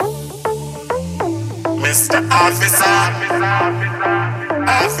Mr. Officer,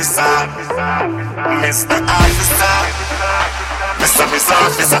 Officer, Mr. Officer, Mr.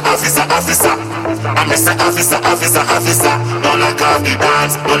 Officer, I'm Mr. Officer. Don't lock off the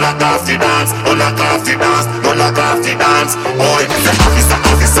dance, don't lock off the dance, don't lock off the dance, don't lock off the dance. Oh,